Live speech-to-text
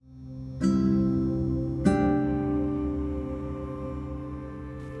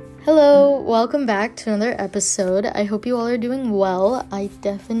Hello, welcome back to another episode. I hope you all are doing well. I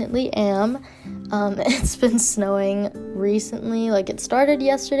definitely am. It's been snowing recently, it started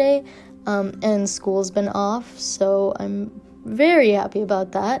yesterday, and school's been off, so I'm very happy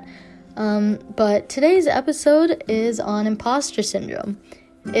about that. But today's episode is on imposter syndrome.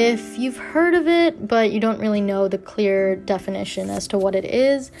 If you've heard of it, but you don't really know the clear definition as to what it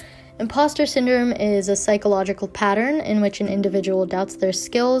is, imposter syndrome is a psychological pattern in which an individual doubts their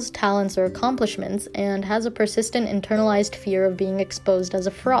skills, talents, or accomplishments and has a persistent internalized fear of being exposed as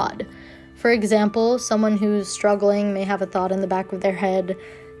a fraud. For example, someone who's struggling may have a thought in the back of their head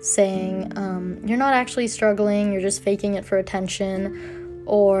saying, you're not actually struggling, you're just faking it for attention.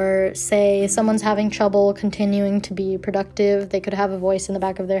 Or say someone's having trouble continuing to be productive, they could have a voice in the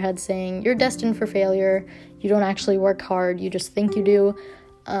back of their head saying, you're destined for failure, you don't actually work hard, you just think you do.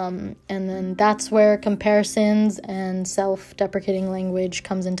 And then that's where comparisons and self-deprecating language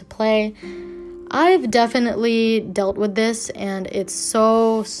comes into play. I've definitely dealt with this, and it's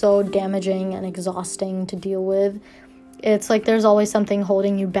so damaging and exhausting to deal with. It's like there's always something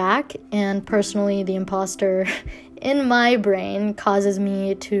holding you back, and personally, the imposter in my brain causes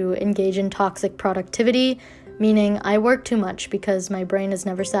me to engage in toxic productivity, meaning I work too much because my brain is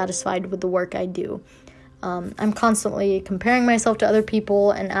never satisfied with the work I do. I'm constantly comparing myself to other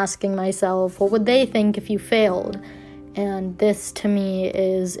people and asking myself, what would they think if you failed? And this, to me,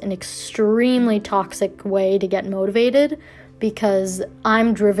 is an extremely toxic way to get motivated because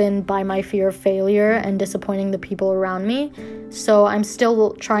I'm driven by my fear of failure and disappointing the people around me. So I'm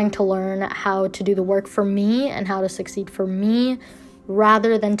still trying to learn how to do the work for me and how to succeed for me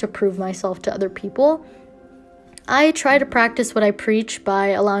rather than to prove myself to other people. I try to practice what I preach by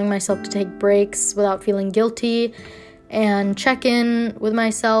allowing myself to take breaks without feeling guilty and check in with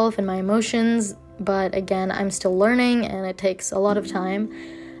myself and my emotions. But again, I'm still learning and it takes a lot of time.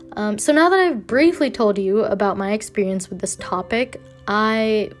 So now that I've briefly told you about my experience with this topic,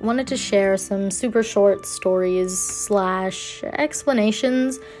 I wanted to share some super short stories /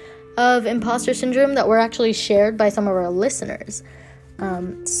 explanations of imposter syndrome that were actually shared by some of our listeners.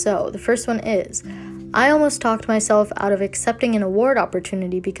 So the first one is, I almost talked myself out of accepting an award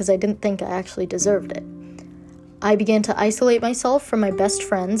opportunity because I didn't think I actually deserved it. I began to isolate myself from my best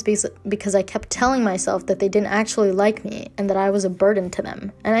friends because I kept telling myself that they didn't actually like me and that I was a burden to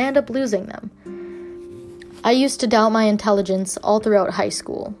them, and I ended up losing them. I used to doubt my intelligence all throughout high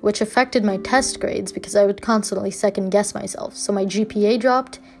school, which affected my test grades because I would constantly second-guess myself, so my GPA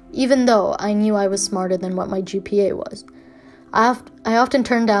dropped, even though I knew I was smarter than what my GPA was. I often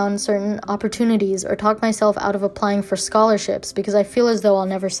turn down certain opportunities or talk myself out of applying for scholarships because I feel as though I'll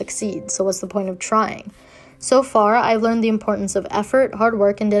never succeed, so what's the point of trying? So far, I've learned the importance of effort, hard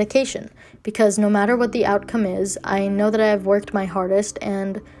work, and dedication, because no matter what the outcome is, I know that I have worked my hardest,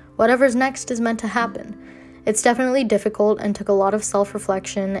 and whatever's next is meant to happen. It's definitely difficult and took a lot of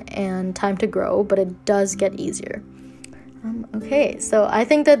self-reflection and time to grow, but it does get easier. Okay, so I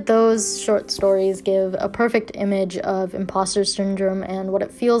think that those short stories give a perfect image of imposter syndrome and what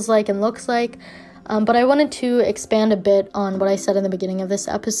it feels like and looks like, but I wanted to expand a bit on what I said in the beginning of this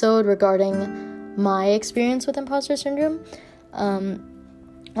episode regarding my experience with imposter syndrome.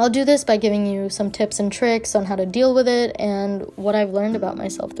 I'll do this by giving you some tips and tricks on how to deal with it and what I've learned about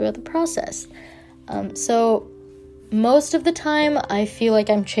myself throughout the process. So most of the time, I feel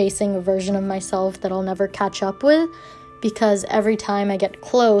like I'm chasing a version of myself that I'll never catch up with, because every time I get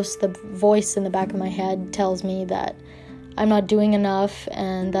close, the voice in the back of my head tells me that I'm not doing enough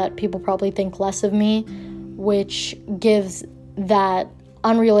and that people probably think less of me, which gives that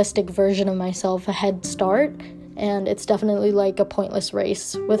unrealistic version of myself a head start, and it's definitely like a pointless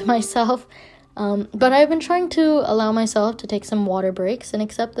race with myself. But I've been trying to allow myself to take some water breaks and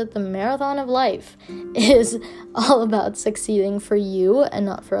accept that the marathon of life is all about succeeding for you and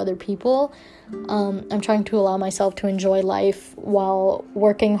not for other people. I'm trying to allow myself to enjoy life while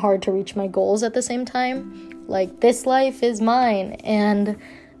working hard to reach my goals at the same time. Like, this life is mine, and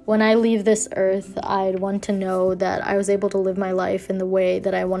when I leave this earth, I'd want to know that I was able to live my life in the way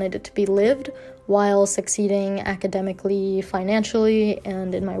that I wanted it to be lived while succeeding academically, financially,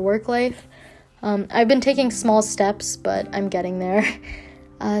 and in my work life. I've been taking small steps, but I'm getting there.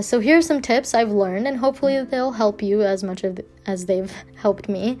 So here are some tips I've learned, and hopefully they'll help you as much as they've helped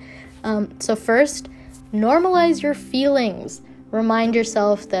me. So first, normalize your feelings. Remind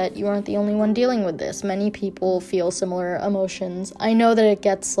yourself that you aren't the only one dealing with this. Many people feel similar emotions. I know that it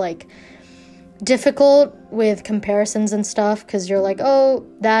gets, difficult with comparisons and stuff, because you're like, oh,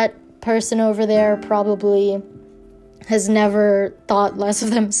 that person over there probably has never thought less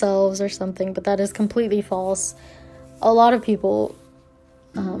of themselves or something, but that is completely false. A lot of people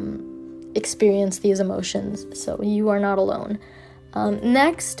experience these emotions, so you are not alone.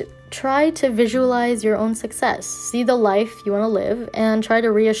 Next, try to visualize your own success. See the life you want to live and try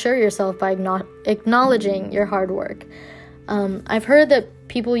to reassure yourself by acknowledging your hard work. I've heard that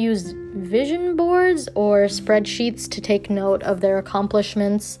people use vision boards or spreadsheets to take note of their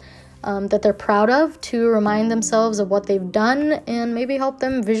accomplishments that they're proud of, to remind themselves of what they've done and maybe help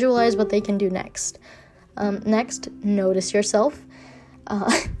them visualize what they can do next. Next, notice yourself.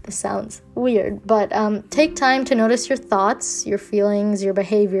 This sounds weird, but take time to notice your thoughts, your feelings, your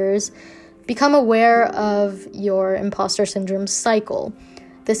behaviors. Become aware of your imposter syndrome cycle.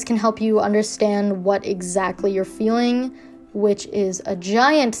 This can help you understand what exactly you're feeling, which is a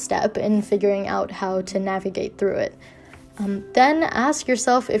giant step in figuring out how to navigate through it. Then ask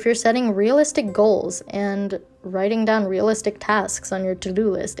yourself if you're setting realistic goals and writing down realistic tasks on your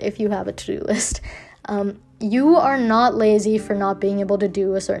to-do list, if you have a to-do list. You are not lazy for not being able to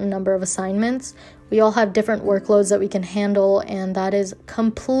do a certain number of assignments. We all have different workloads that we can handle, and that is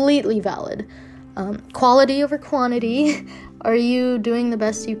completely valid. Quality over quantity. Are you doing the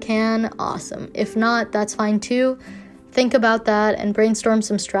best you can? Awesome. If not, that's fine too. Think about that and brainstorm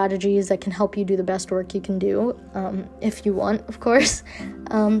some strategies that can help you do the best work you can do, if you want, of course.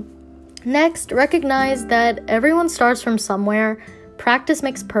 Next, recognize that everyone starts from somewhere. Practice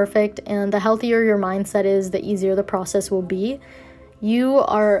makes perfect, and the healthier your mindset is, the easier the process will be. You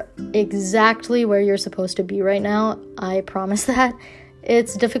are exactly where you're supposed to be right now. I promise that.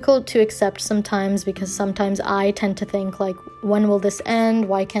 It's difficult to accept sometimes because sometimes I tend to think like, when will this end?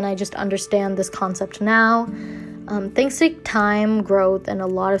 Why can't I just understand this concept now? Things take time, growth, and a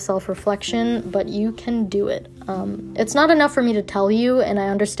lot of self-reflection, but you can do it. It's not enough for me to tell you, and I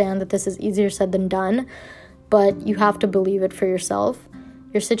understand that this is easier said than done, but you have to believe it for yourself.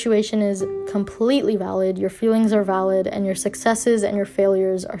 Your situation is completely valid, your feelings are valid, and your successes and your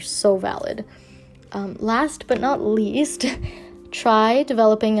failures are so valid. Last but not least, try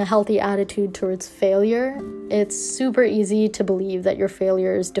developing a healthy attitude towards failure. It's super easy to believe that your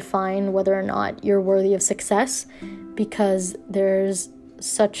failures define whether or not you're worthy of success, because there's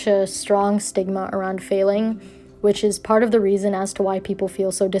such a strong stigma around failing, which is part of the reason as to why people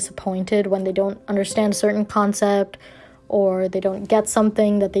feel so disappointed when they don't understand a certain concept or they don't get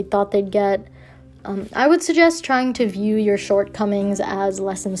something that they thought they'd get. I would suggest trying to view your shortcomings as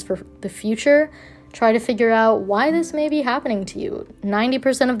lessons for the future. Try to figure out why this may be happening to you.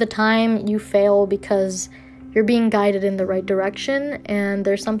 90% of the time, you fail because you're being guided in the right direction and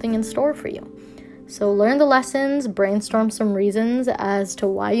there's something in store for you. So learn the lessons, brainstorm some reasons as to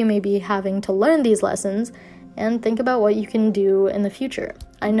why you may be having to learn these lessons, and think about what you can do in the future.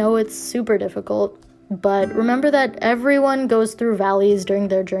 I know it's super difficult, but remember that everyone goes through valleys during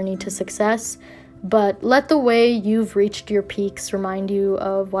their journey to success, but let the way you've reached your peaks remind you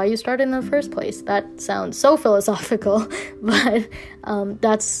of why you started in the first place. That sounds so philosophical, but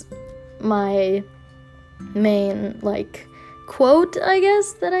that's my main, quote, I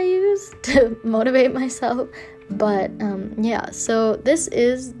guess, that I use to motivate myself. But, so this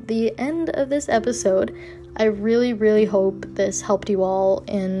is the end of this episode. I really, really hope this helped you all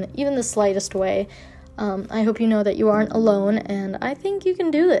in even the slightest way. I hope you know that you aren't alone, and I think you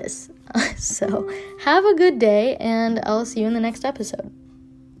can do this. So, have a good day, and I'll see you in the next episode.